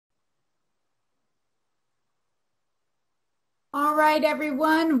All right,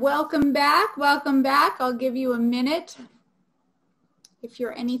 everyone, welcome back. Welcome back. I'll give you a minute. If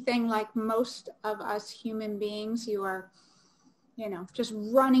you're anything like most of us human beings, you are, just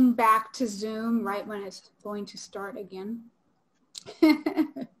running back to Zoom right when it's going to start again.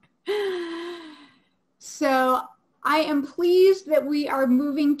 So I am pleased that we are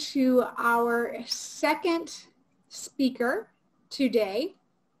moving to our second speaker today.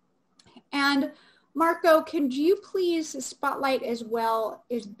 And Marco, could you please spotlight as well?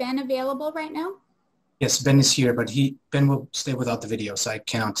 Is Ben available right now? Yes, Ben is here, but Ben will stay without the video, so I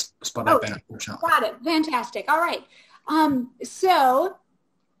cannot spotlight Ben, unfortunately. Got it. Fantastic. All right. So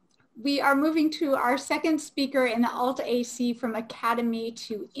we are moving to our second speaker in the Alt-AC from Academy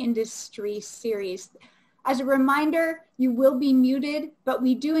to Industry series. As a reminder, you will be muted, but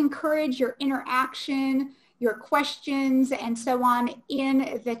we do encourage your interaction, your questions, and so on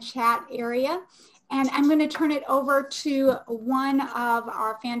in the chat area. And I'm going to turn it over to one of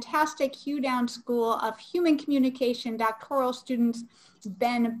our fantastic Hugh Downs School of Human Communication doctoral students,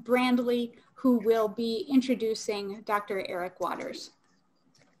 Ben Brandley, who will be introducing Dr. Eric Waters.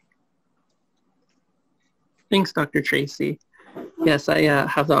 Thanks, Dr. Tracy. Yes, I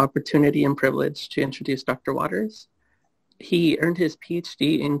have the opportunity and privilege to introduce Dr. Waters. He earned his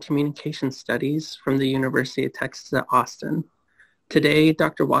PhD in Communication Studies from the University of Texas at Austin. Today,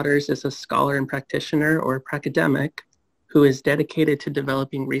 Dr. Waters is a scholar and practitioner, or Pracademic, who is dedicated to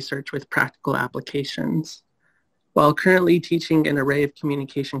developing research with practical applications. While currently teaching an array of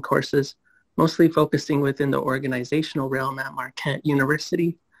communication courses, mostly focusing within the organizational realm at Marquette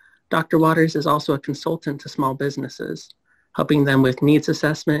University, Dr. Waters is also a consultant to small businesses, helping them with needs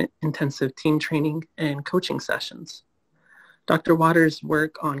assessment, intensive team training, and coaching sessions. Dr. Waters'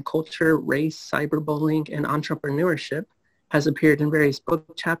 work on culture, race, cyberbullying, and entrepreneurship has appeared in various book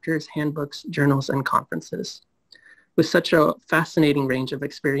chapters, handbooks, journals, and conferences. With such a fascinating range of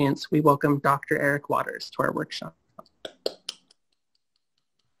experience, we welcome Dr. Eric Waters to our workshop.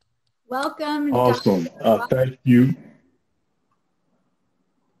 Welcome. Awesome. Thank you.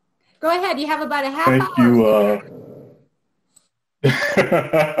 Go ahead. You have about a half Thank hour. You.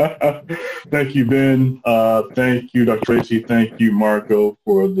 Thank you, Ben. Thank you, Dr. Tracy. Thank you, Marco,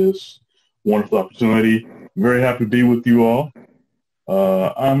 for this wonderful opportunity. Very happy to be with you all.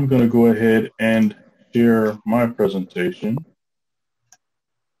 I'm going to go ahead and share my presentation.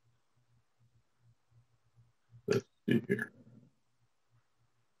 Let's see here.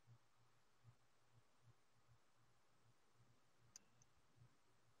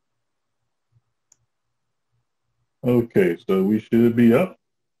 Okay, so we should be up.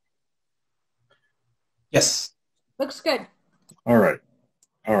 Yes. Looks good. All right.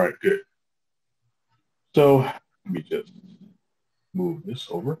 All right, good. So let me just move this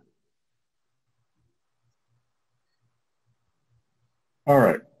over. All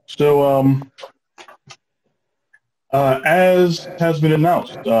right. So as has been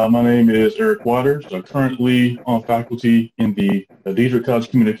announced, my name is Eric Waters. I'm currently on faculty in the Deidre College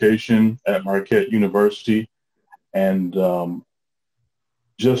of Communication at Marquette University. And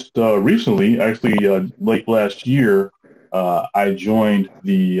just recently, actually late last year, I joined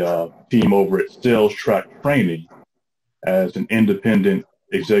the team over at Sales Track Training as an independent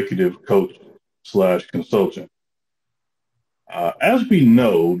executive coach / consultant. As we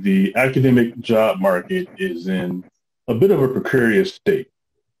know, the academic job market is in a bit of a precarious state.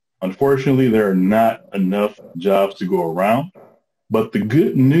 Unfortunately, there are not enough jobs to go around, but the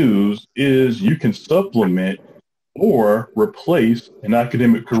good news is you can supplement or replace an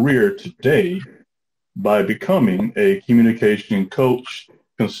academic career today by becoming a communication coach,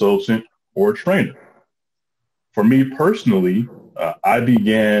 consultant, or trainer. For me personally, I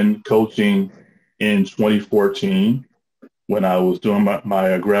began coaching in 2014 when I was doing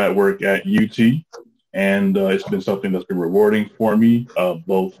my grad work at UT, and it's been something that's been rewarding for me,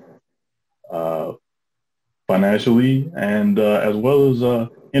 both financially and as well as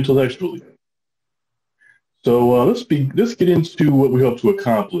intellectually. So let's get into what we hope to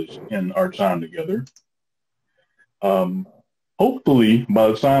accomplish in our time together. Hopefully, by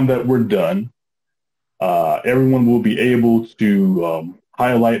the time that we're done, everyone will be able to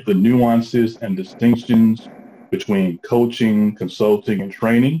highlight the nuances and distinctions between coaching, consulting, and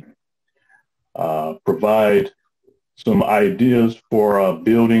training, provide some ideas for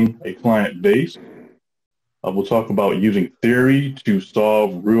building a client base. We'll talk about using theory to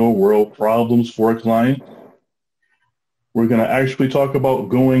solve real-world problems for a client. We're going to actually talk about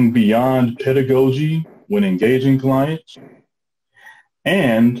going beyond pedagogy when engaging clients.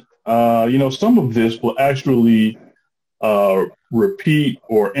 And, some of this will actually repeat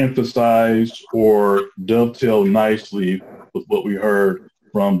or emphasize or dovetail nicely with what we heard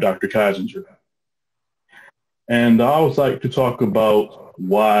from Dr. Kaiser. And I always like to talk about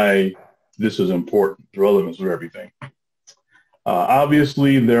why this is important, the relevance of everything.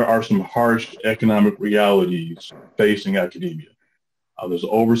 Obviously, there are some harsh economic realities facing academia. There's an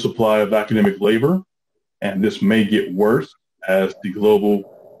oversupply of academic labor, and this may get worse as the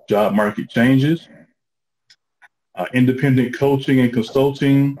global job market changes. Independent coaching and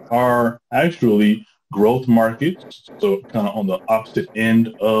consulting are actually growth markets, so kind of on the opposite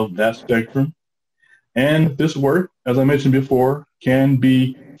end of that spectrum. And this work, as I mentioned before, can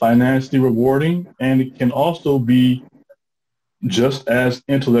be financially rewarding, and it can also be just as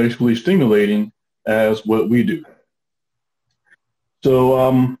intellectually stimulating as what we do.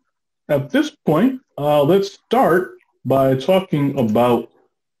 So at this point, let's start by talking about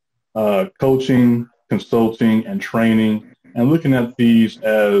coaching, consulting, and training, and looking at these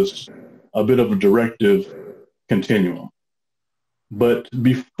as a bit of a directive continuum. But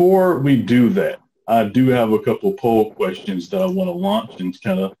before we do that, I do have a couple poll questions that I want to launch and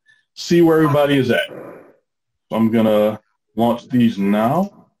kind of see where everybody is at. So I'm going to launch these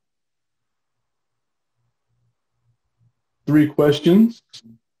now. 3 questions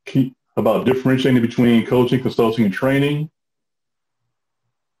about differentiating between coaching, consulting, and training,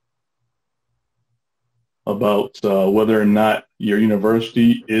 about whether or not your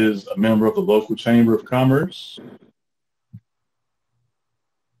university is a member of the local chamber of commerce,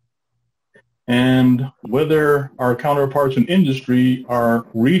 and whether our counterparts in industry are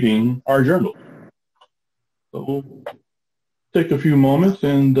reading our journal. So we'll take a few moments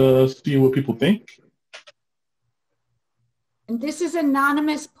and see what people think. And this is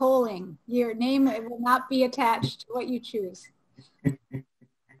anonymous polling. Your name will not be attached to what you choose.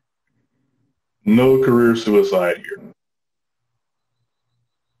 No career suicide here.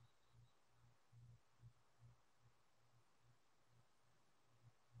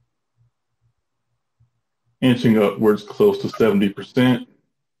 Inching upwards close to 70%.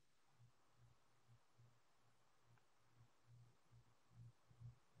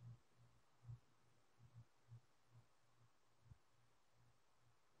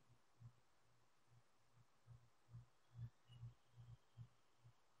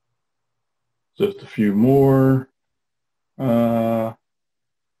 Just a few more. I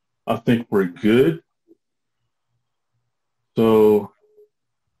think we're good. So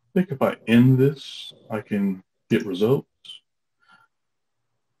I think if I end this, I can get results.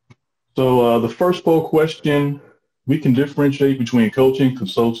 So the first poll question, we can differentiate between coaching,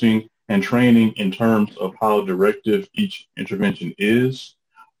 consulting, and training in terms of how directive each intervention is.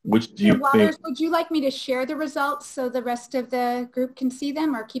 Which do you Waters, think? would you like me to share the results so the rest of the group can see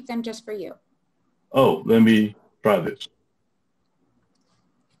them, or keep them just for you? Oh, let me try this.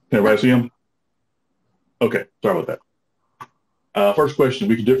 Can everybody see them? Okay, sorry about that. First question,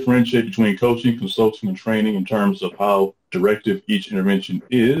 we can differentiate between coaching, consulting, and training in terms of how directive each intervention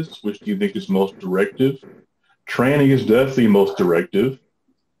is. Which do you think is most directive? Training is definitely most directive,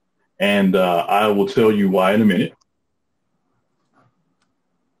 and I will tell you why in a minute.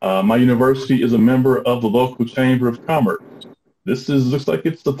 My university is a member of the local chamber of commerce. This looks like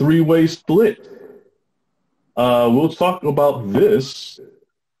it's a 3-way split. We'll talk about this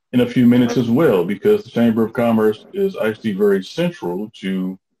in a few minutes as well, because the Chamber of Commerce is actually very central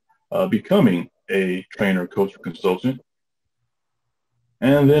to becoming a trainer, coach, or consultant.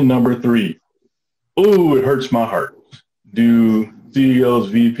 And then number 3, ooh, it hurts my heart. Do CEOs,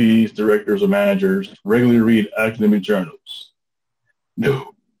 VPs, directors, or managers regularly read academic journals?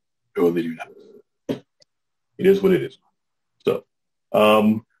 No, they do not. It is what it is. So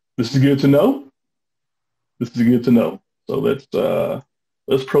this is good to know. So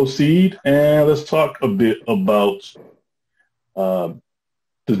let's proceed, and let's talk a bit about the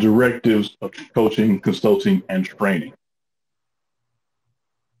directives of coaching, consulting, and training.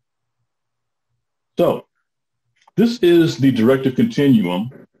 So this is the directive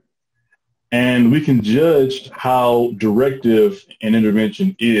continuum, and we can judge how directive an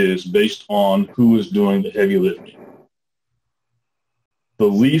intervention is based on who is doing the heavy lifting. The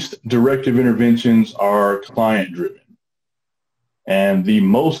least directive interventions are client-driven, and the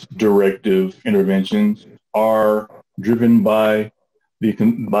most directive interventions are driven by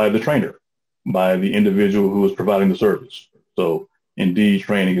the trainer, by the individual who is providing the service. So indeed,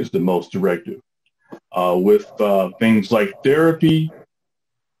 training is the most directive. With things like therapy,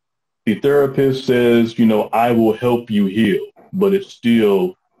 the therapist says, I will help you heal, but it's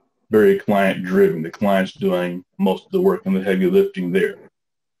still very client-driven. The client's doing most of the work and the heavy lifting there.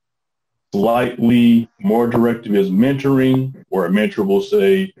 Slightly more directive is mentoring, where a mentor will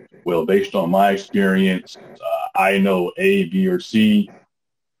say, well, based on my experience, I know A, B, or C.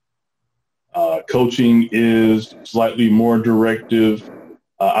 Coaching is slightly more directive.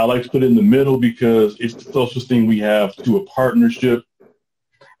 I like to put it in the middle because it's the closest thing we have to a partnership,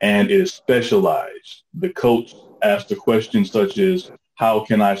 and it is specialized. The coach asks the questions such as, how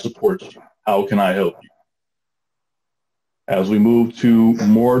can I support you? How can I help you? As we move to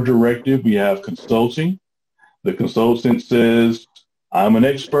more directive, we have consulting. The consultant says, I'm an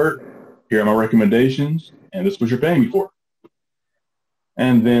expert, here are my recommendations, and this is what you're paying me for.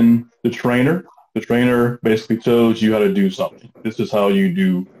 And then the trainer basically tells you how to do something. This is how you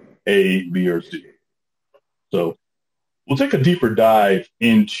do A, B, or C. So we'll take a deeper dive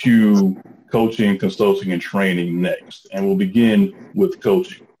into coaching, consulting, and training next, and we'll begin with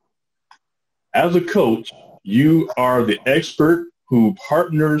coaching. As a coach, you are the expert who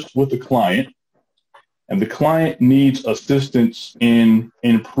partners with the client, and the client needs assistance in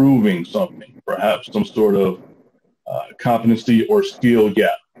improving something, perhaps some sort of competency or skill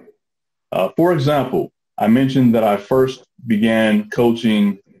gap. For example, I mentioned that I first began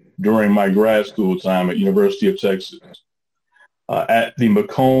coaching during my grad school time at University of Texas. At the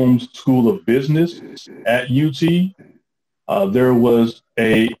McCombs School of Business at UT, there was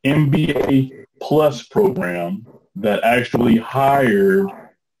a MBA Plus program that actually hired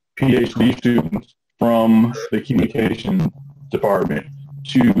PhD students from the communication department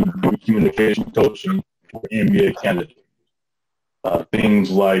to do communication coaching for MBA candidates.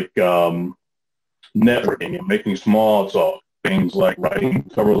 Things like networking and making small talk, things like writing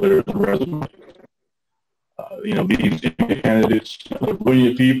cover letters and resumes. These MBA candidates are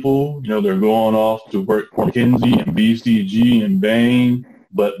brilliant people. They're going off to work for McKinsey and BCG and Bain,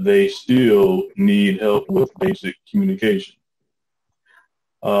 but they still need help with basic communication.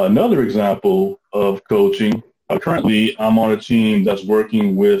 Another example of coaching, currently I'm on a team that's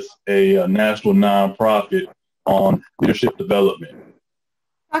working with a national nonprofit on leadership development.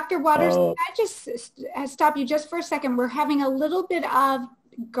 Dr. Waters, can I just stop you just for a second? We're having a little bit of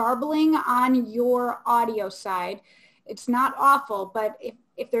garbling on your audio side. It's not awful, but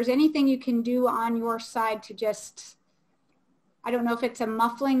if there's anything you can do on your side to just, I don't know if it's a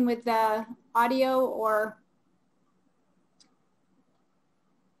muffling with the audio or.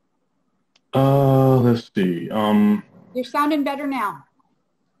 Let's see. You're sounding better now.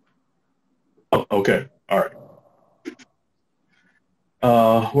 Oh, okay. All right.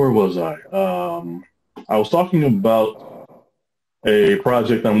 Where was I? I was talking about a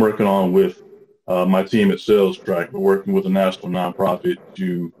project I'm working on with my team at Sales Track. We're working with a national nonprofit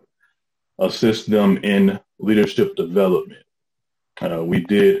to assist them in leadership development. We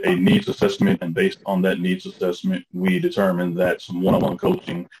did a needs assessment, and based on that needs assessment, we determined that some one-on-one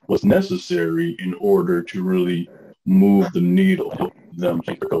coaching was necessary in order to really move the needle, help them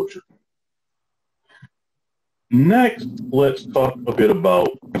change their culture. Next, let's talk a bit about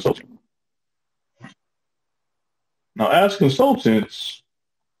consulting. Now, as consultants,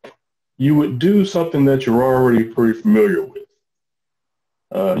 you would do something that you're already pretty familiar with.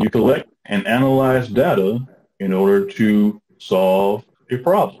 You collect and analyze data in order to solve a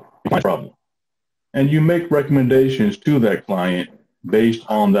problem, and you make recommendations to that client based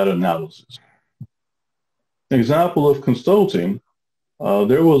on that analysis. An example of consulting,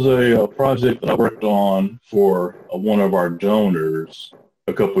 there was a project that I worked on for one of our donors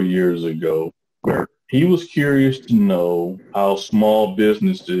a couple years ago, where he was curious to know how small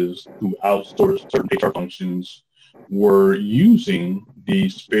businesses who outsource certain HR functions were using the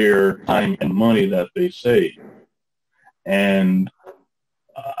spare time and money that they save. And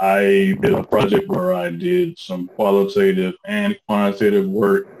I did a project where I did some qualitative and quantitative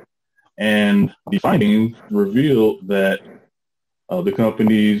work, and the findings revealed that the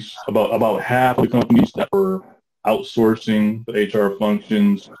companies, about half of the companies that were outsourcing the HR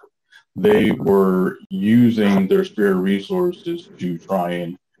functions, they were using their spare resources to try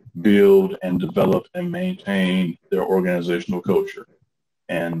and build and develop and maintain their organizational culture.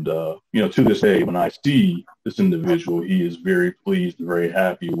 And, to this day, when I see this individual, he is very pleased and very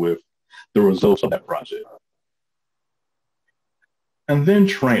happy with the results of that project. And then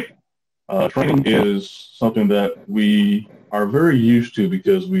training. Training is something that we are very used to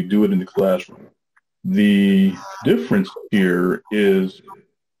because we do it in the classroom. The difference here is,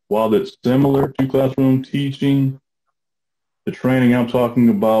 while it's similar to classroom teaching, the training I'm talking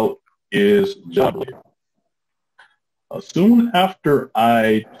about is job related. Soon after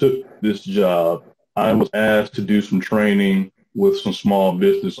I took this job, I was asked to do some training with some small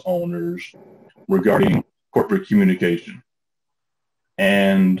business owners regarding corporate communication.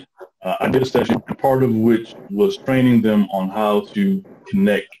 And I did a session, part of which was training them on how to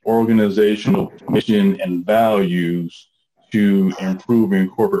connect organizational mission and values to improving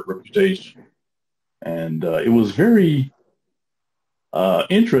corporate reputation. And it was very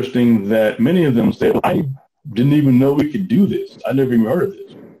interesting that many of them said, I didn't even know we could do this. I never even heard of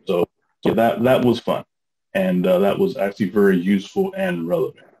this. So that was fun. And that was actually very useful and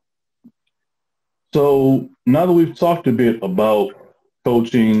relevant. So now that we've talked a bit about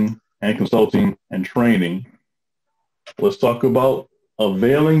coaching and consulting and training, let's talk about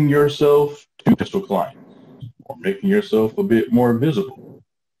availing yourself to potential clients or making yourself a bit more visible.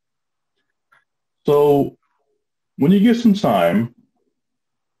 So when you get some time,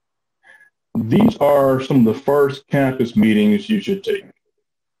 these are some of the first campus meetings you should take.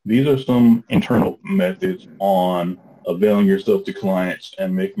 These are some internal methods on availing yourself to clients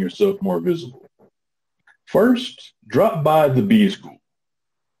and making yourself more visible. First, drop by the B School.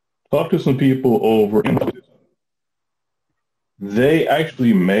 Talk to some people over in the office. They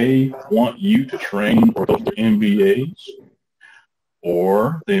actually may want you to train or go to MBAs,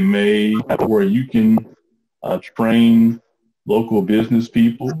 or they may have where you can train local business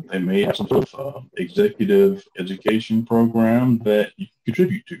people. They may have some sort of executive education program that you can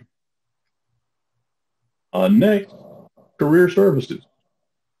contribute to. Next, career services.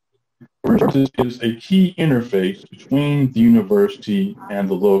 Career services is a key interface between the university and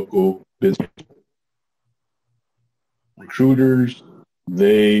the local business. Recruiters,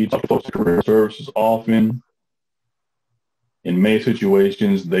 they talk to career services often. In many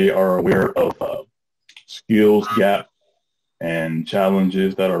situations, they are aware of skills gaps and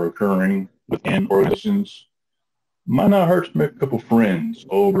challenges that are occurring within organizations. Might not hurt to make a couple friends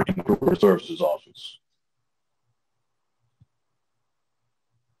over in the career services office.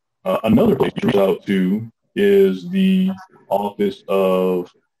 Another place to reach out to is the Office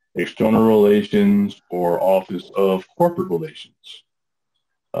of External Relations or Office of Corporate Relations.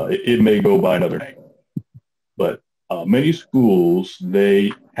 It may go by another name, but many schools,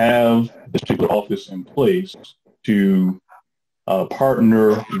 they have this particular office in place to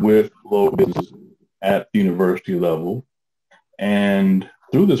partner with local businesses at the university level. And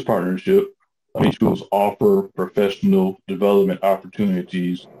through this partnership, many schools offer professional development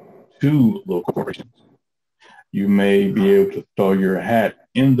opportunities to local corporations. You may be able to throw your hat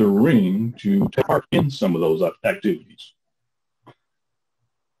in the ring to take part in some of those activities.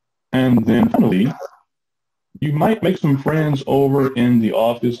 And then finally, you might make some friends over in the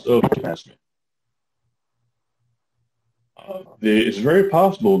Office of Management. It's very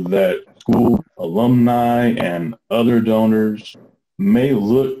possible that school alumni and other donors may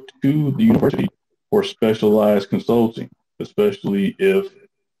look to the university for specialized consulting, especially if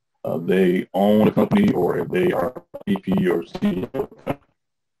they own a company or if they are VP or CEO.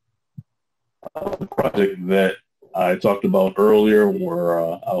 The project that I talked about earlier where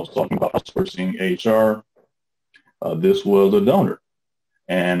I was talking about outsourcing HR, this was a donor.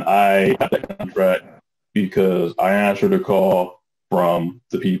 And I got that contract because I answered a call from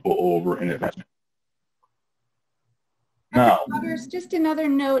the people over in advancement. Now, just another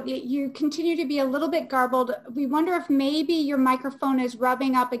note, you continue to be a little bit garbled. We wonder if maybe your microphone is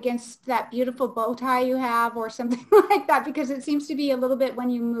rubbing up against that beautiful bow tie you have or something like that, because it seems to be a little bit when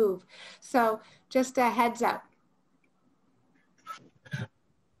you move. So just a heads up.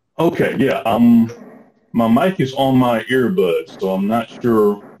 Okay, yeah. My mic is on my earbuds, so I'm not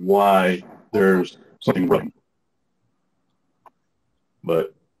sure why there's something wrong.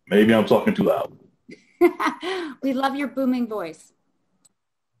 But maybe I'm talking too loud. We love your booming voice.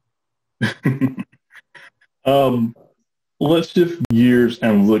 Let's shift gears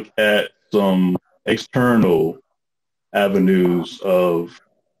and look at some external avenues of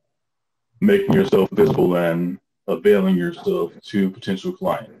making yourself visible and availing yourself to potential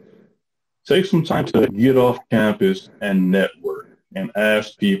clients. Take some time to get off campus and network and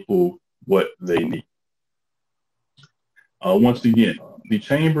ask people what they need. Once again, the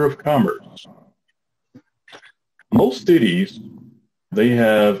Chamber of Commerce. Most cities, they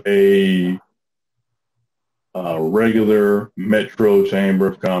have a regular metro chamber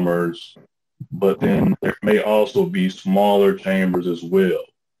of commerce, but then there may also be smaller chambers as well.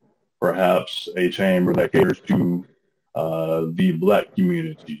 Perhaps a chamber that caters to the Black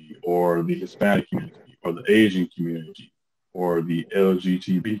community or the Hispanic community or the Asian community or the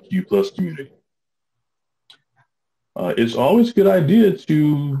LGBTQ plus community. It's always a good idea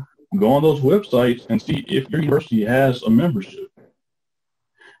to go on those websites and see if your university has a membership.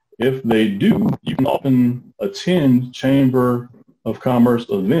 If they do, you can often attend Chamber of Commerce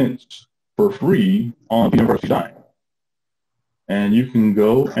events for free on the university dime. And you can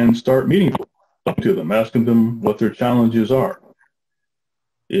go and start meeting people, talking to them, asking them what their challenges are.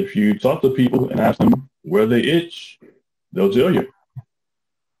 If you talk to people and ask them where they itch, they'll tell you.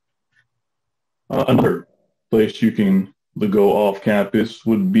 Another place you can go off campus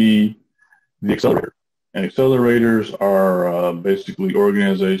would be the accelerator. And accelerators are basically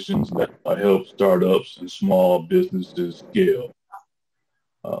organizations that help startups and small businesses scale.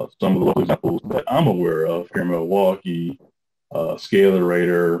 Some of the local examples that I'm aware of here in Milwaukee,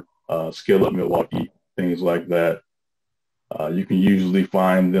 Scalerator, Scale Up Milwaukee, things like that. You can usually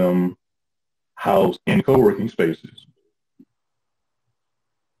find them housed in co-working spaces.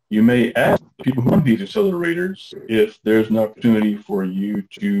 You may ask people who run these accelerators if there's an opportunity for you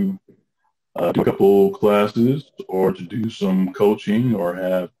to do a couple classes or to do some coaching or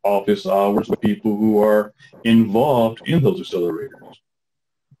have office hours with people who are involved in those accelerators.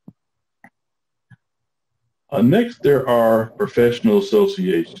 Next, there are professional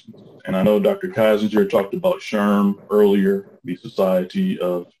associations. And I know Dr. Keisinger talked about SHRM earlier, the Society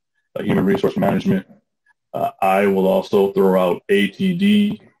of Human Resource Management. I will also throw out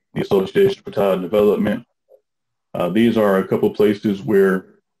ATD, the Association for Talent Development. These are a couple places where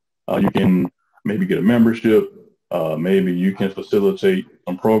you can maybe get a membership, maybe you can facilitate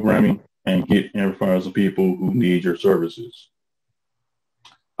some programming and get in front of some people who need your services.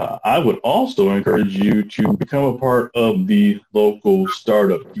 I would also encourage you to become a part of the local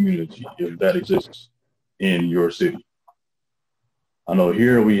startup community if that exists in your city. I know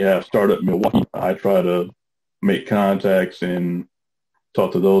here we have Startup Milwaukee. I try to make contacts and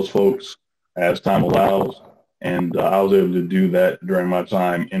talk to those folks as time allows. And I was able to do that during my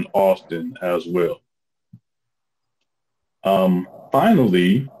time in Austin as well.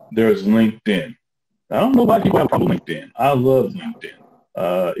 Finally, there's LinkedIn. I don't know why people have a problem with LinkedIn. I love LinkedIn.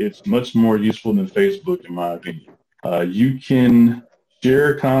 It's much more useful than Facebook, in my opinion. You can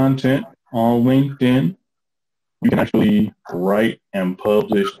share content on LinkedIn. You can actually write and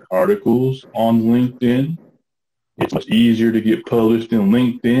publish articles on LinkedIn. It's much easier to get published in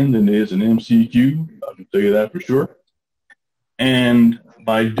LinkedIn than it is in MCQ. I can tell you that for sure. And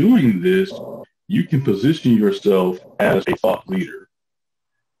by doing this, you can position yourself as a thought leader,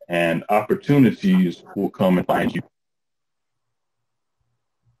 and opportunities will come and find you.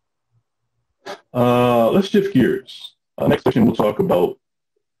 Let's shift gears. Next section, we'll talk about,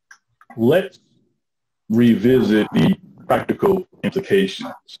 let's revisit the practical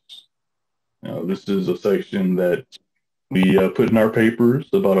implications. This is a section that we put in our papers,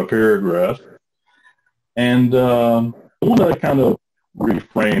 about a paragraph. And I want to kind of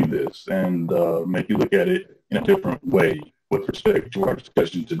reframe this and make you look at it in a different way with respect to our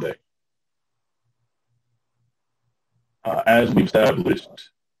discussion today. As we've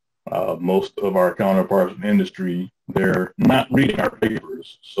established, most of our counterparts in the industry, they're not reading our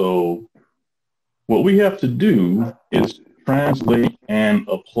papers. So what we have to do is translate and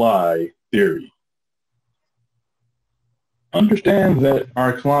apply theory. Understand that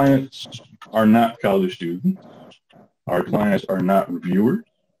our clients are not college students. Our clients are not reviewers.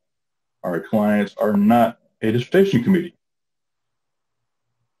 Our clients are not a dissertation committee.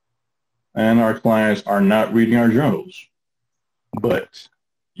 And our clients are not reading our journals. But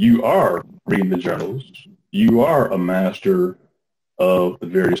you are reading the journals. You are a master of the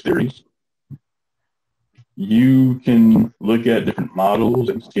various theories. You can look at different models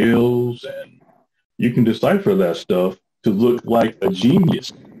and scales, and you can decipher that stuff to look like a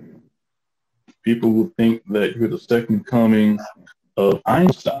genius. People will think that you're the second coming of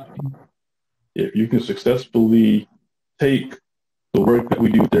Einstein if you can successfully take the work that we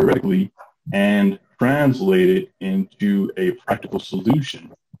do theoretically and translate it into a practical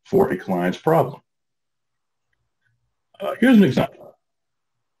solution for a client's problem. Here's an example,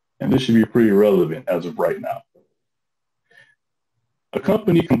 and this should be pretty relevant as of right now. A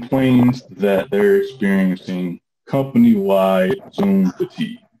company complains that they're experiencing company-wide Zoom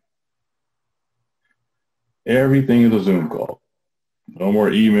fatigue. Everything is a Zoom call. No more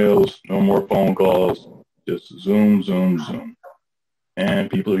emails, no more phone calls, just Zoom, Zoom, Zoom. And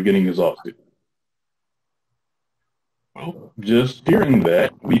people are getting exhausted. Well, just hearing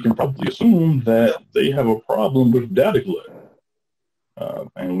that, we can probably assume that they have a problem with data glut.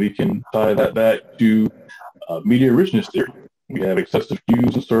 And we can tie that back to media richness theory. We have excessive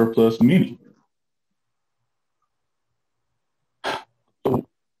cues and surplus meaning. So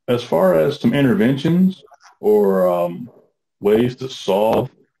as far as some interventions or ways to solve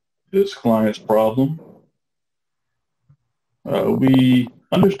this client's problem, we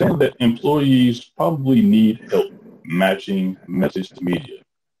understand that employees probably need help matching message to media.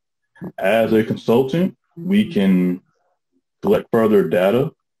 As a consultant, we can collect further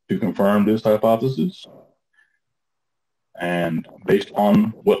data to confirm this hypothesis. And based on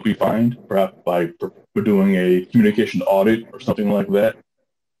what we find, perhaps by doing a communication audit or something like that,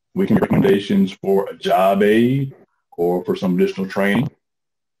 we can make recommendations for a job aid or for some additional training.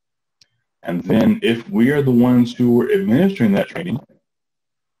 And then if we are the ones who are administering that training,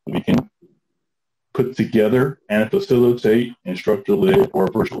 we can put together and facilitate instructor-led or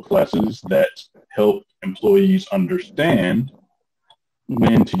virtual classes that help employees understand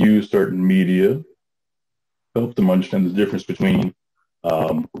when to use certain media, help them understand the difference between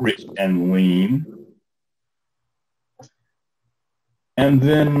rich and lean. And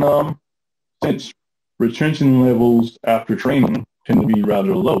then since retention levels after training tend to be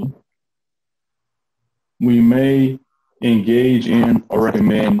rather low, we may engage in or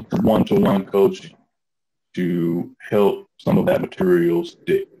recommend one-to-one coaching to help some of that material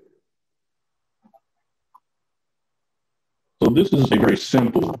stick. So this is a very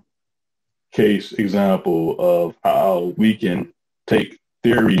simple case example of how we can take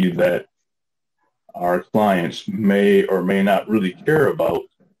theory that our clients may or may not really care about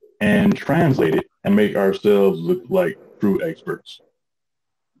and translate it and make ourselves look like true experts.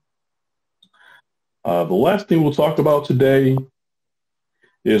 The last thing we'll talk about today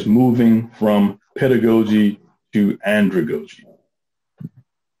is moving from pedagogy to andragogy.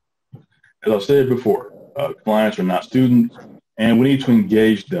 As I said before, clients are not students, and we need to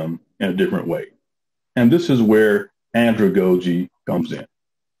engage them in a different way. And this is where andragogy comes in.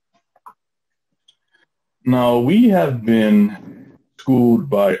 Now, we have been schooled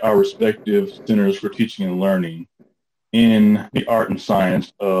by our respective Centers for Teaching and Learning in the art and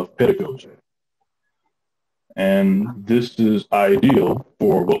science of pedagogy. And this is ideal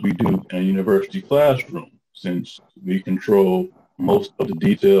for what we do in a university classroom, since we control most of the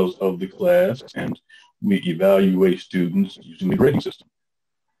details of the class and we evaluate students using the grading system.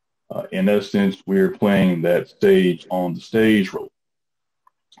 In essence, we're playing that stage on the stage role.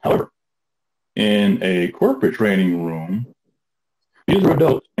 However, in a corporate training room, these are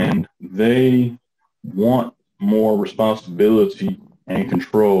adults and they want more responsibility and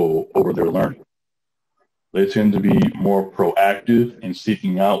control over their learning. They tend to be more proactive in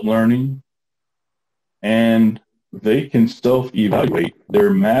seeking out learning, and they can self-evaluate their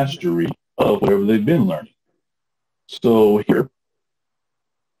mastery of whatever they've been learning. So here,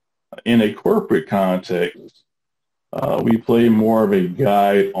 in a corporate context, we play more of a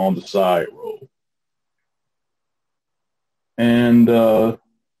guide on the side role. And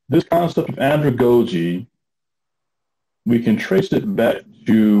this concept of andragogy, we can trace it back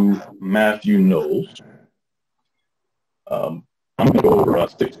to Matthew Knowles. I'm going to go over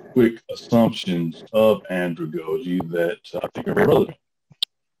 6 quick assumptions of andragogy that I think are very relevant.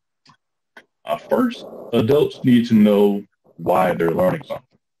 First, adults need to know why they're learning something,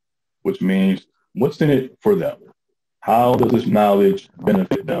 which means what's in it for them? How does this knowledge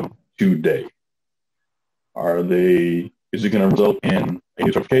benefit them today? Is it going to result in a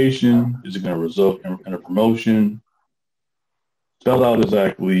certification? Is it going to result in a promotion? Spell out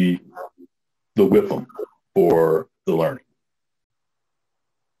exactly the WIFM for the learning.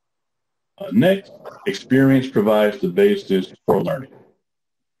 Next, experience provides the basis for learning.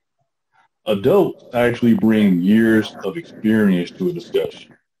 Adults actually bring years of experience to a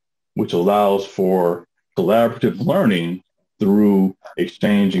discussion, which allows for collaborative learning through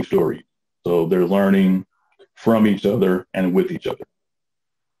exchanging stories. So they're learning from each other and with each other.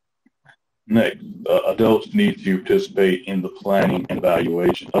 Next, adults need to participate in the planning and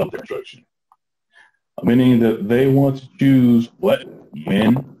evaluation of their instruction, meaning that they want to choose what,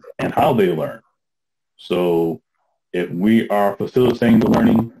 when, and how they learn. So if we are facilitating the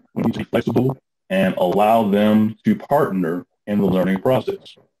learning, we need to be flexible and allow them to partner in the learning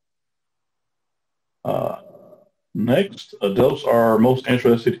process. Next, adults are most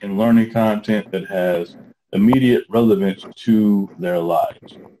interested in learning content that has immediate relevance to their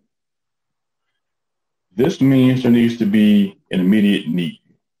lives. This means there needs to be an immediate need.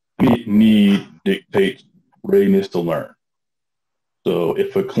 Immediate need dictates readiness to learn. So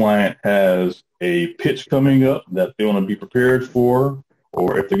if a client has a pitch coming up that they want to be prepared for,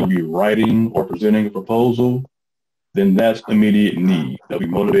 or if they're going to be writing or presenting a proposal, then that's immediate need. They'll be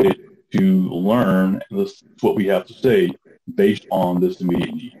motivated to learn what we have to say based on this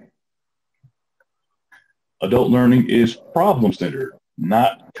immediate need. Adult learning is problem-centered,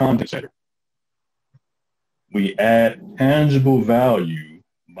 not content-centered. We add tangible value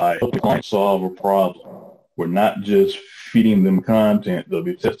by helping clients solve a problem. We're not just feeding them content they'll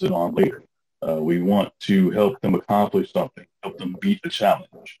be tested on later. We want to help them accomplish something, help them beat a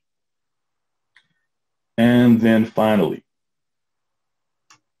challenge. And then finally,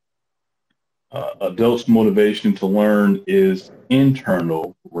 Adults' motivation to learn is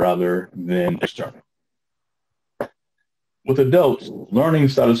internal rather than external. With adults, learning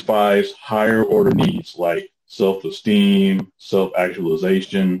satisfies higher order needs like self-esteem,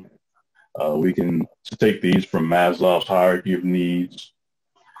 self-actualization. We can take these from Maslow's hierarchy of needs.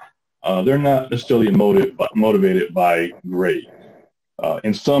 They're not necessarily motivated by grade.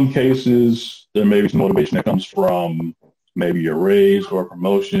 In some cases, there may be some motivation that comes from maybe a raise or a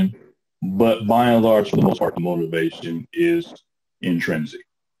promotion, but by and large, for the most part, the motivation is intrinsic.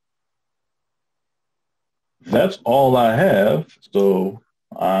 That's all I have, so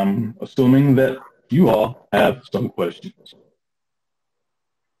I'm assuming that you all have some questions.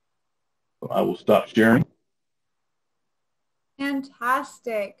 So I will stop sharing.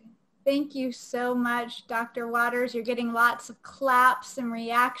 Fantastic. Thank you so much, Dr. Waters. You're getting lots of claps and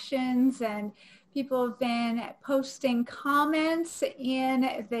reactions, and people have been posting comments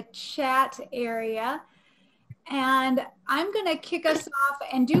in the chat area. And I'm going to kick us off,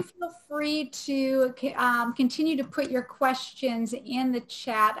 and do feel free to continue to put your questions in the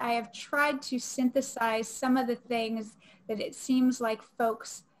chat. I have tried to synthesize some of the things that it seems like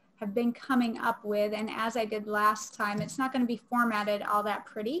folks have been coming up with. And as I did last time, it's not going to be formatted all that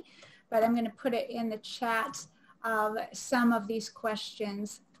pretty, but I'm going to put it in the chat of some of these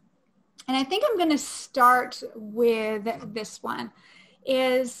questions. And I think I'm going to start with this one.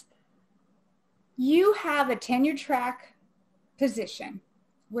 Is you have a tenure track position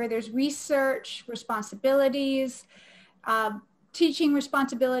where there's research responsibilities, teaching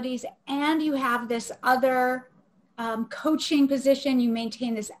responsibilities, and you have this other coaching position. You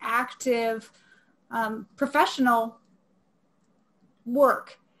maintain this active professional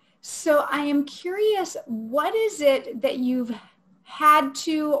work. So I am curious, what is it that you've had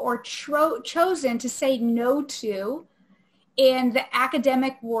to or chosen to say no to in the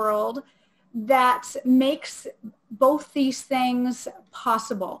academic world that makes both these things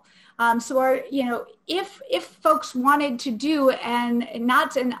possible? If folks wanted to do, and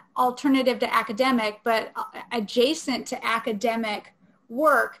not an alternative to academic, but adjacent to academic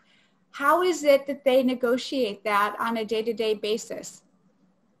work, how is it that they negotiate that on a day-to-day basis?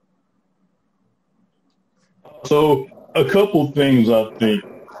 So a couple things I think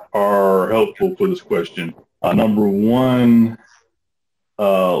are helpful for this question. Number one,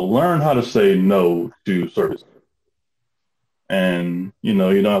 learn how to say no to service. And, you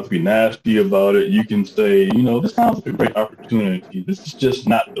don't have to be nasty about it. You can say, this sounds like a great opportunity. This is just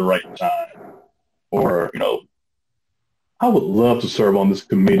not the right time. Or, I would love to serve on this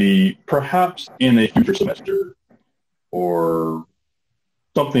committee, perhaps in a future semester, or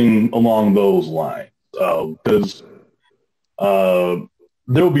something along those lines. Because there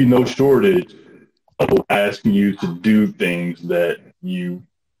will be no shortage of asking you to do things that you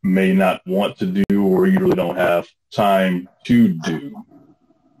may not want to do or you really don't have time to do.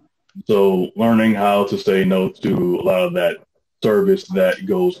 So learning how to say no to a lot of that service that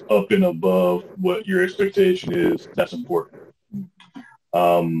goes up and above what your expectation is, that's important.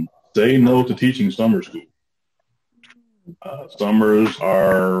 Say no to teaching summer school. Summers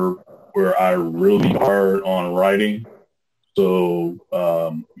are where I really hard on writing. So,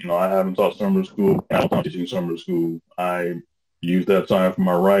 I haven't taught summer school. I'm not teaching summer school. I use that time for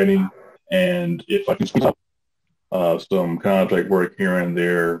my writing. And if I can squeeze out some contract work here and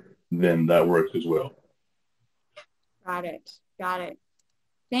there, then that works as well. Got it.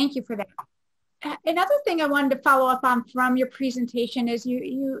 Thank you for that. Another thing I wanted to follow up on from your presentation is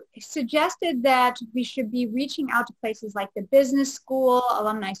you suggested that we should be reaching out to places like the business school,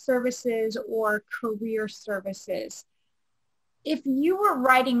 alumni services, or career services. If you were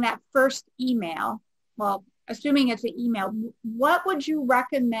writing that first email, well, assuming it's an email, what would you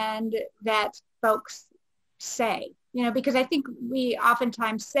recommend that folks say? Because I think we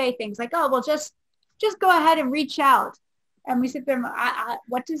oftentimes say things like, oh, well, just go ahead and reach out. And we sit there,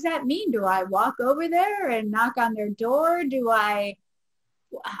 what does that mean? Do I walk over there and knock on their door?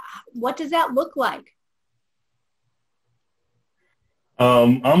 What does that look like?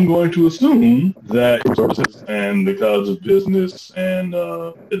 I'm going to assume that services and the College of Business and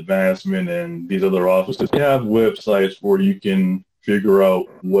Advancement and these other offices, they have websites where you can figure out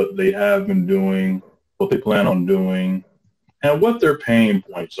what they have been doing, what they plan on doing, and what their pain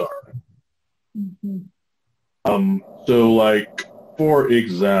points are. Mm-hmm. So like, for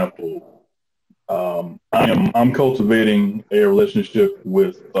example, I'm cultivating a relationship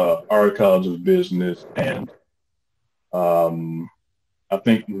with our College of Business, and I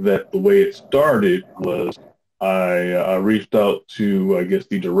think that the way it started was I reached out to, I guess,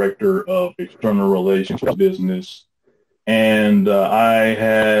 the director of external relations business And I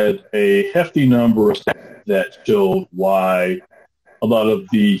had a hefty number of stats that showed why a lot of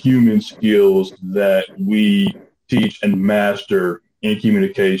the human skills that we teach and master in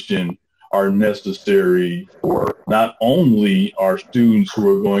communication are necessary for not only our students who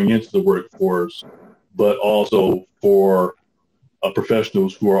are going into the workforce, but also for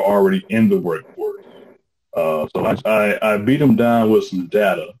professionals who are already in the workforce. So I beat them down with some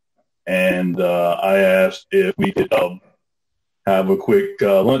data, and I asked if we could have a quick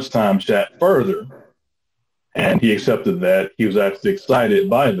lunchtime chat further, and he accepted that. He was actually excited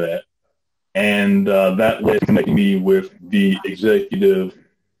by that, and that led to connecting me with the executive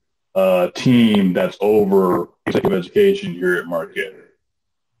team that's over executive education here at Marquette.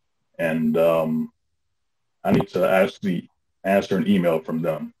 And I need to actually answer an email from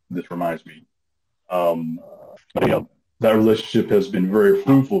them. This reminds me. That relationship has been very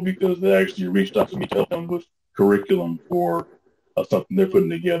fruitful because they actually reached out to me to help them with curriculum for something they're putting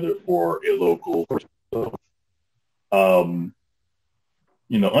together for a local person. So,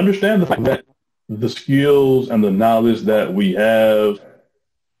 understand the fact that the skills and the knowledge that we have,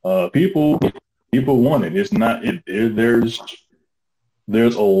 people want it. It's not.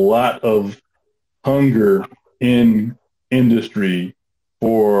 There's a lot of hunger in industry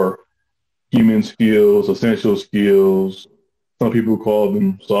for human skills, essential skills. Some people call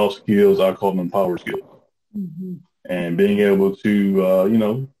them soft skills. I call them power skills. Mm-hmm. And being able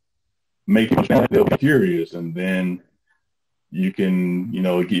to, make people understand they'll be curious, and then you can,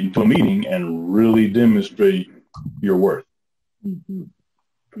 get into a meeting and really demonstrate your worth. Mm-hmm.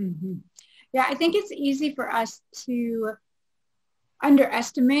 Mm-hmm. Yeah, I think it's easy for us to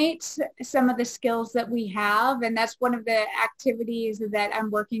underestimate some of the skills that we have. And that's one of the activities that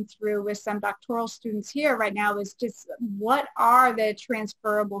I'm working through with some doctoral students here right now is just what are the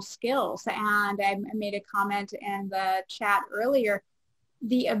transferable skills? And I made a comment in the chat earlier,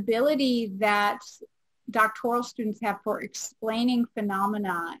 the ability that doctoral students have for explaining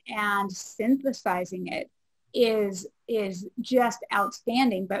phenomena and synthesizing it is just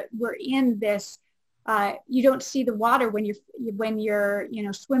outstanding. But we're in this you don't see the water when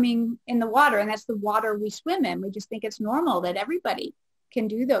you're swimming in the water, and that's the water we swim in. We just think it's normal that everybody can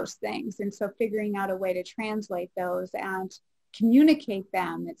do those things. And so figuring out a way to translate those and communicate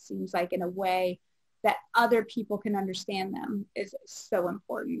them, it seems like in a way that other people can understand them is so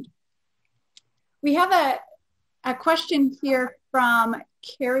important. We have a question here from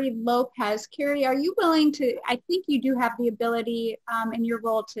Carrie Lopez. Carrie, are you willing to, I think you do have the ability in your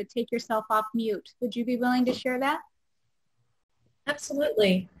role to take yourself off mute. Would you be willing to share that?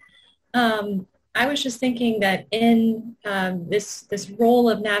 Absolutely. I was just thinking that in this role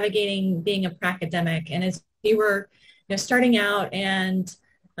of navigating being a pracademic, and as you were starting out and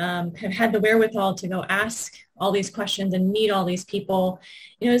have had the wherewithal to go ask all these questions and meet all these people,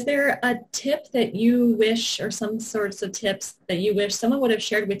 is there a tip that you wish, or some sorts of tips that you wish someone would have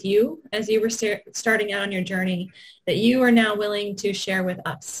shared with you as you were starting out on your journey that you are now willing to share with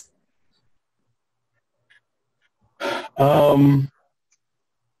us?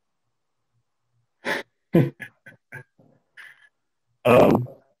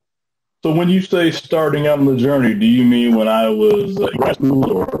 So when you say starting out on the journey, do you mean when I was in grad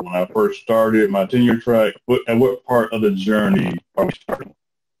school or when I first started my tenure track? What part of the journey are we starting?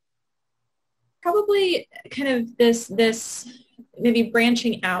 Probably kind of this maybe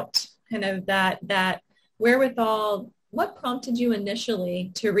branching out, kind of that wherewithal. What prompted you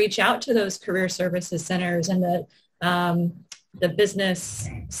initially to reach out to those career services centers and the business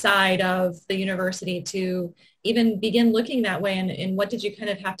side of the university to even begin looking that way, and what did you kind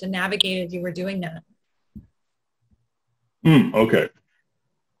of have to navigate as you were doing that? Okay.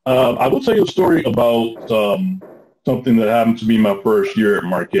 I will tell you a story about something that happened to me my first year at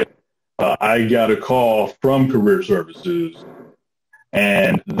Marquette. I got a call from Career Services,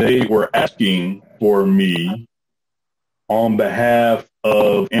 and they were asking for me on behalf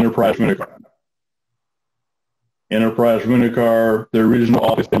of Enterprise Rent-A-Car. Enterprise Rent-A-Car, the original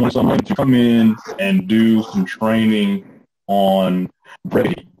office, they wanted someone to come in and do some training on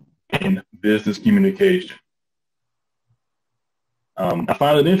brevity in business communication. I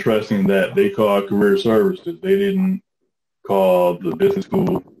find it interesting that they called Career Services. They didn't call the business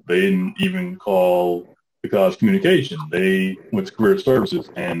school. They didn't even call the college communication. They went to Career Services,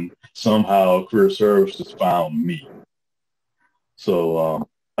 and somehow Career Services found me. So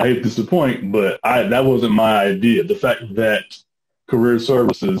I hate to disappoint, but that wasn't my idea. The fact that Career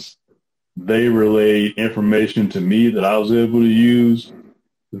Services, they relayed information to me that I was able to use,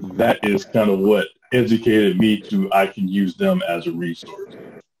 that is kind of what educated me to I can use them as a resource.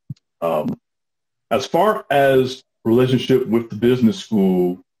 As far as relationship with the business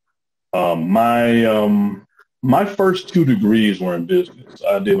school, my first two degrees were in business.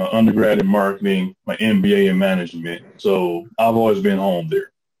 I did my undergrad in marketing, my MBA in management. So I've always been home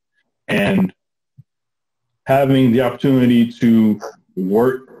there. And having the opportunity to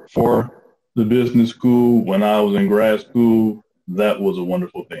work for the business school when I was in grad school, that was a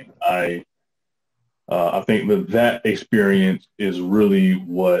wonderful thing. I think that experience is really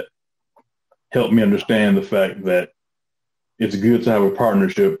what helped me understand the fact that it's good to have a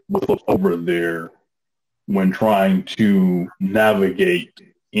partnership with folks over there when trying to navigate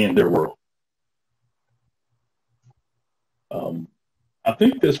in their world. I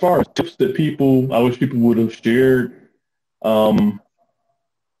think as far as tips that I wish people would have shared, I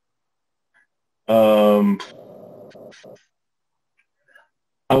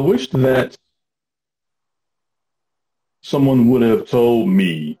wish that someone would have told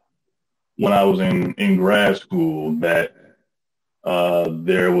me when I was in grad school that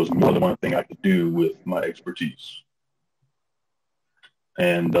there was more than one thing I could do with my expertise.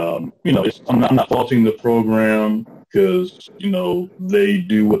 And, I'm not faulting the program because, they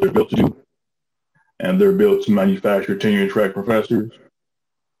do what they're built to do. And they're built to manufacture tenure track professors.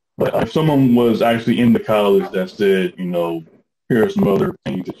 But if someone was actually in the college that said, here are some other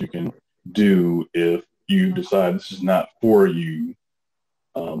things that you can do if you decide this is not for you,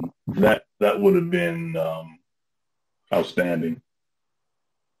 that would have been outstanding.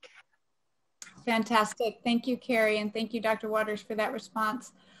 Fantastic. Thank you, Carrie, and thank you, Dr. Waters, for that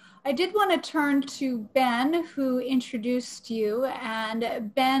response. I did want to turn to Ben, who introduced you,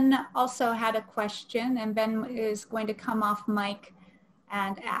 and Ben also had a question, and Ben is going to come off mic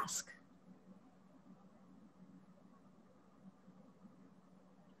and ask.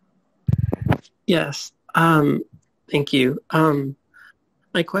 Yes, thank you.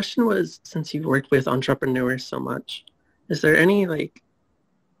 My question was, since you've worked with entrepreneurs so much, is there any,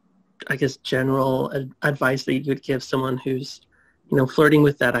 general advice that you would give someone who's, flirting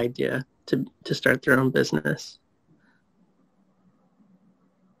with that idea to start their own business?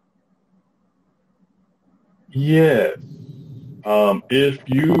 Yeah. If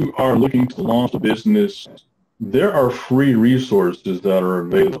you are looking to launch a business, there are free resources that are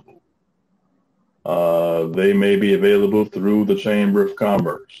available. They may be available through the Chamber of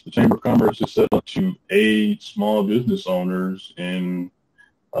Commerce. The Chamber of Commerce is set up to aid small business owners in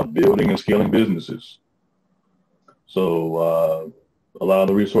building and scaling businesses. So a lot of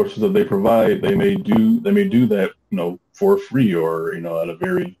the resources that they provide, they may do that, for free or, at a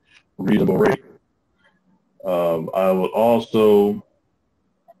very reasonable rate. I would also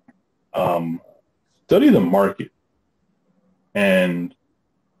study the market and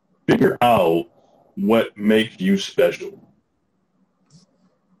figure out what makes you special.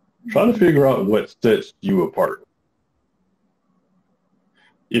 Try to figure out what sets you apart.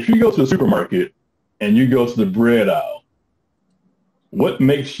 If you go to the supermarket and you go to the bread aisle, what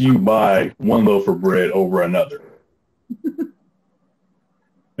makes you buy one loaf of bread over another?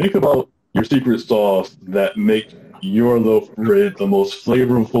 Think about your secret sauce that makes your loaf of bread the most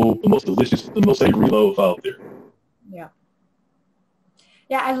flavorful, the most delicious, the most savory loaf out there. Yeah.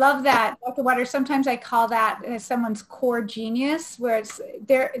 Yeah, I love that, Dr. Waters. Sometimes I call that someone's core genius, where it's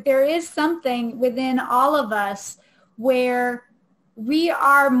there is something within all of us where we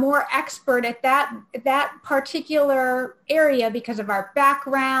are more expert at that particular area because of our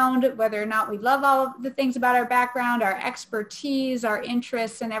background, whether or not we love all the things about our background, our expertise, our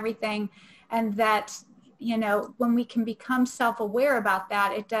interests and everything. And that, when we can become self-aware about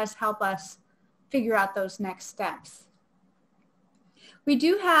that, it does help us figure out those next steps. We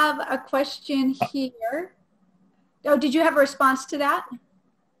do have a question here. Oh, did you have a response to that? I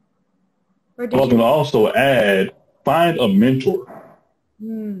was going to also add, find a mentor.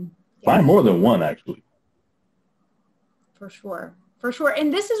 Find more than one, actually. For sure.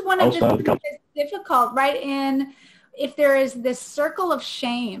 And this is one of the things that's difficult, right? If there is this circle of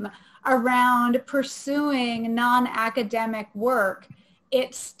shame around pursuing non-academic work,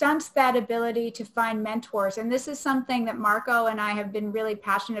 it stunts that ability to find mentors. And this is something that Marco and I have been really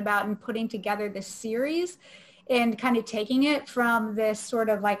passionate about in putting together this series and kind of taking it from this sort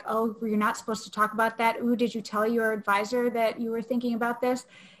of like, oh, you're not supposed to talk about that. Ooh, did you tell your advisor that you were thinking about this?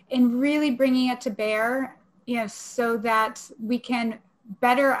 And really bringing it to bear, so that we can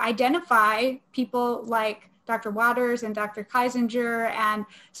better identify people like Dr. Waters and Dr. Keisinger and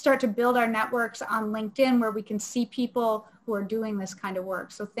start to build our networks on LinkedIn where we can see people who are doing this kind of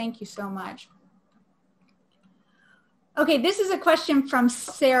work. So thank you so much. Okay, this is a question from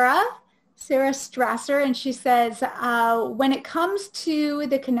Sarah. Sarah Strasser, and she says, when it comes to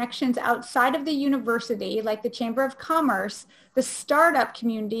the connections outside of the university, like the Chamber of Commerce, the startup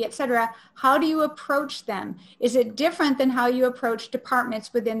community, et cetera, how do you approach them? Is it different than how you approach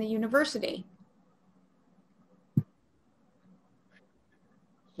departments within the university?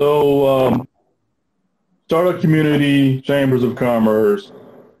 So, startup community, chambers of commerce,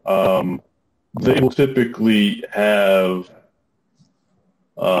 they will typically have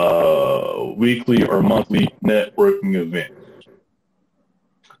weekly or monthly networking events.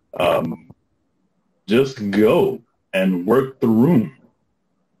 Just go and work the room.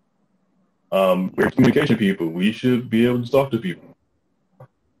 We're communication people. We should be able to talk to people.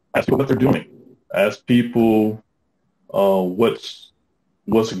 Ask people what they're doing. Ask people what's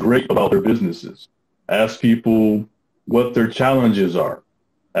great about their businesses. Ask people what their challenges are.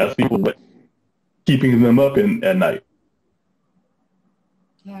 Ask people what's keeping them up at night.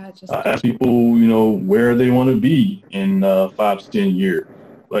 Yeah, just ask people, where they want to be in 5 to 10 years.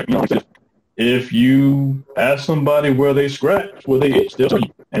 Like, if you ask somebody where they scratch, where they itch, they'll tell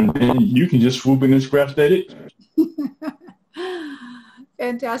you. And then you can just swoop in and scratch that itch.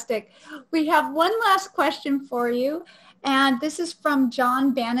 Fantastic. We have one last question for you. And this is from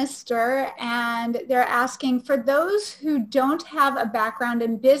John Bannister. And they're asking, for those who don't have a background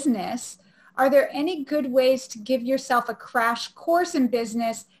in business, are there any good ways to give yourself a crash course in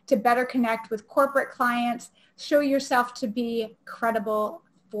business to better connect with corporate clients, show yourself to be credible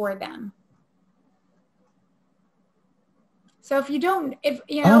for them? So if you don't,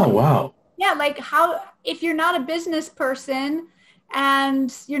 Oh, wow. Yeah, like if you're not a business person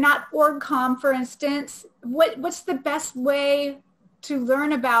and you're not OrgCom, for instance, what's the best way to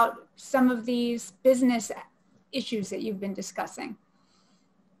learn about some of these business issues that you've been discussing?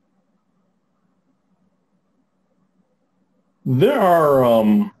 There are,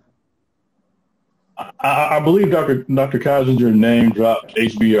 I believe Dr. Kaiser name dropped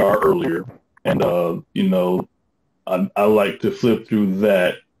HBR earlier, and I like to flip through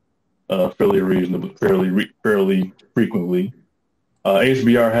that fairly frequently.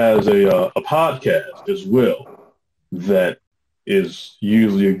 HBR has a podcast as well that is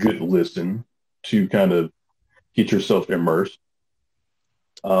usually a good listen to kind of get yourself immersed.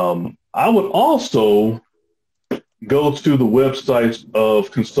 I would also go to the websites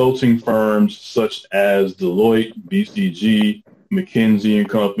of consulting firms such as Deloitte, BCG, McKinsey and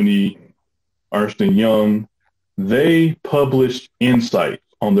Company, Ernst & Young. They publish insights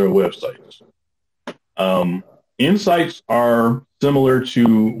on their websites. Insights are similar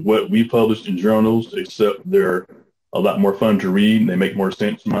to what we publish in journals, except they're a lot more fun to read and they make more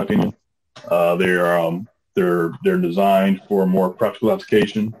sense, in my opinion. They're designed for more practical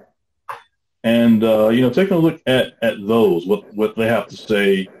application. And, taking a look at those, what they have to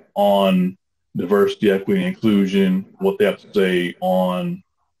say on diversity, equity, and inclusion, what they have to say on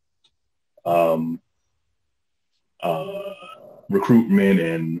recruitment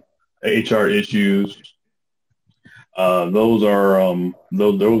and HR issues. Those are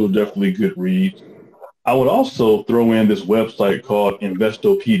definitely good reads. I would also throw in this website called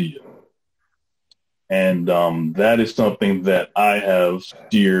Investopedia. And that is something that I have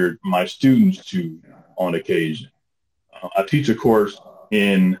steered my students to on occasion. I teach a course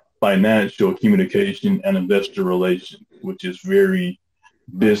in financial communication and investor relations, which is very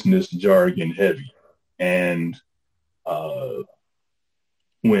business jargon heavy. And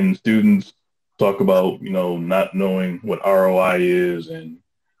when students talk about, not knowing what ROI is and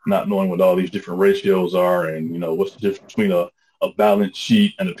not knowing what all these different ratios are and, what's the difference between a balance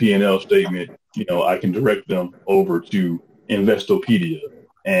sheet and a P&L statement, I can direct them over to Investopedia.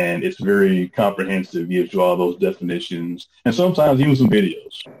 And it's very comprehensive, gives you all those definitions, and sometimes even some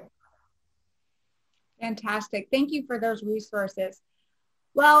videos. Fantastic. Thank you for those resources.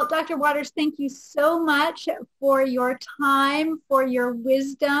 Well, Dr. Waters, thank you so much for your time, for your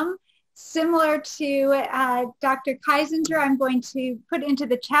wisdom. Similar to Dr. Kaisinger, I'm going to put into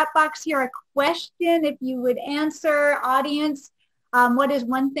the chat box here a question if you would answer, audience. What is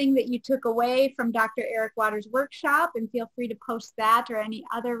one thing that you took away from Dr. Eric Waters' workshop? And feel free to post that or any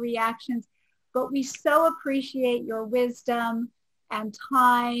other reactions. But we so appreciate your wisdom and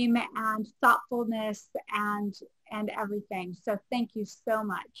time and thoughtfulness and everything. So thank you so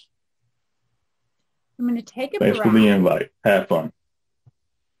much. I'm going to take a breath. Thanks for the invite. Have fun.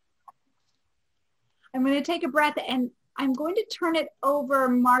 I'm going to take a breath and I'm going to turn it over,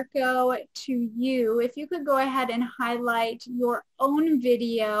 Marco, to you. If you could go ahead and highlight your own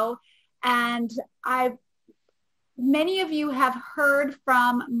video. And many of you have heard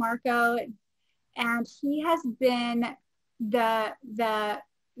from Marco, and he has been the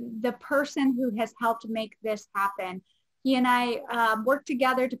the person who has helped make this happen. He and I worked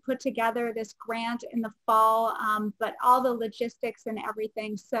together to put together this grant in the fall, but all the logistics and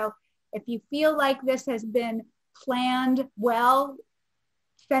everything. So if you feel like this has been planned well,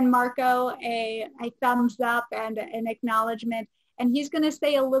 send Marco a thumbs up and an acknowledgement. And he's going to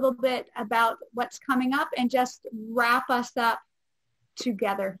say a little bit about what's coming up and just wrap us up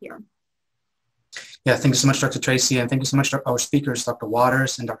together here. Yeah, thank you so much, Dr. Tracy, and thank you so much to our speakers, Dr.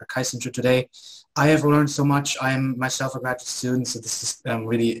 Waters and Dr. Kiesinger today. I have learned so much. I am myself a graduate student, so this is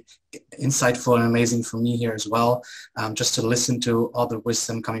really insightful and amazing for me here as well, just to listen to all the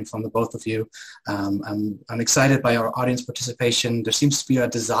wisdom coming from the both of you. I'm excited by our audience participation. There seems to be a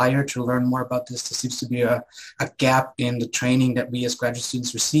desire to learn more about this. There seems to be a gap in the training that we as graduate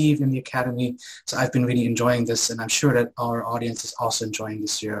students receive in the Academy. So I've been really enjoying this, and I'm sure that our audience is also enjoying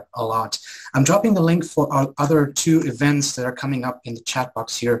this year a lot. I'm dropping the link for our other 2 events that are coming up in the chat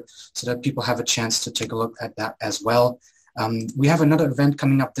box here so that people have a chance to take a look at that as well. We have another event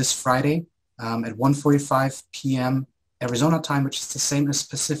coming up this Friday at 1:45 p.m. Arizona time, which is the same as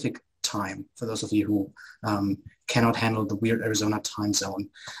Pacific time for those of you who cannot handle the weird Arizona time zone.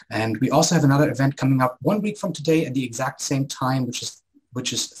 And we also have another event coming up 1 week from today at the exact same time, which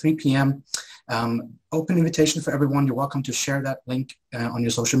is 3 p.m. Open invitation for everyone. You're welcome to share that link on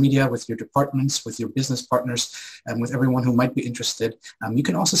your social media with your departments, with your business partners, and with everyone who might be interested. You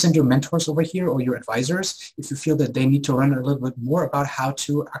can also send your mentors over here or your advisors if you feel that they need to learn a little bit more about how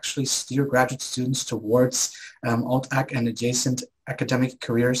to actually steer graduate students towards alt-ac and adjacent academic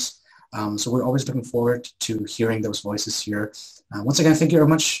careers. So we're always looking forward to hearing those voices here. Once again, thank you very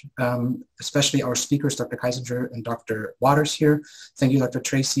much, especially our speakers, Dr. Kiesinger and Dr. Waters here. Thank you, Dr.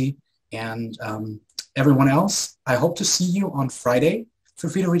 Tracy, and everyone else. I hope to see you on Friday. Feel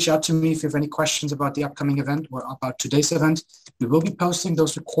free to reach out to me if you have any questions about the upcoming event or about today's event. We will be posting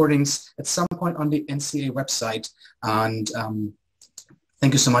those recordings at some point on the NCA website. And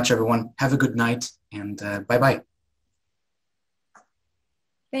thank you so much, everyone. Have a good night, and bye-bye.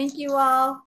 Thank you all.